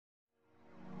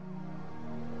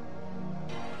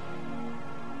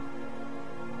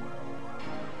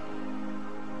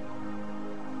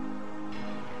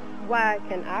Why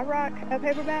can I rock a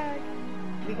paper bag?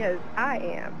 Because I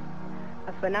am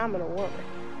a phenomenal woman,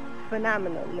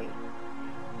 phenomenally,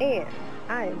 and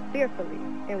I am fearfully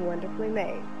and wonderfully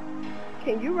made.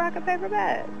 Can you rock a paper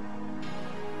bag?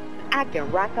 I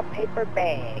can rock a paper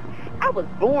bag. I was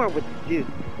born with the juice.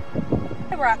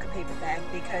 I rock a paper bag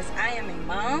because I am a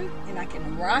mom and I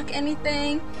can rock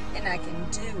anything and I can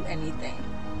do anything.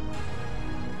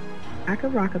 I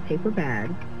could rock a paper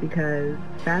bag because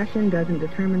fashion doesn't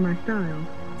determine my style.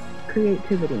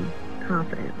 Creativity,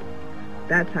 confidence.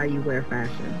 That's how you wear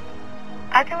fashion.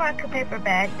 I can rock a paper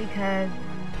bag because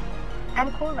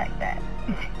I'm cool like that.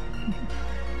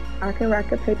 I can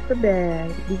rock a paper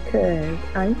bag because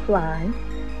I'm fly,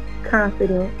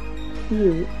 confident,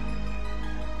 cute,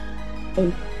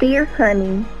 and fierce,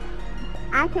 honey.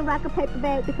 I can rock a paper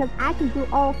bag because I can do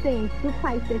all things through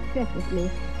Christ that strengthens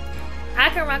me. I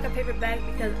can rock a paper bag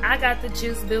because I got the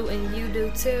juice, boo, and you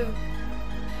do too.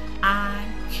 I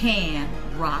can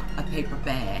rock a paper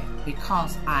bag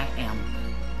because I am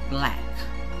black,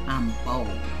 I'm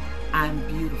bold, I'm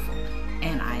beautiful,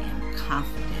 and I am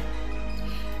confident.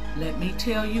 Let me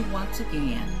tell you once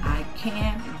again, I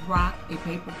can rock a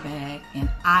paper bag and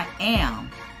I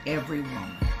am every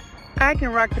woman. I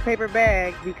can rock the paper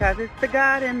bag because it's the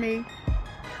God in me.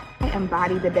 I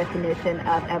embody the definition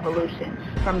of evolution,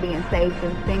 from being saved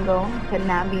and single to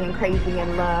now being crazy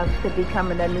in love to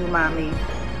becoming a new mommy.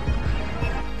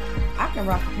 I can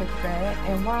rock a paper bag,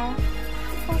 and why?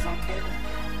 Because I can.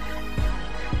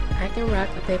 I can rock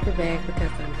a paper bag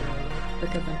because I'm brave,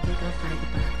 because I think outside the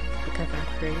box, because I'm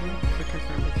pretty, because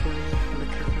I'm a queen,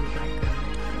 because I'm black.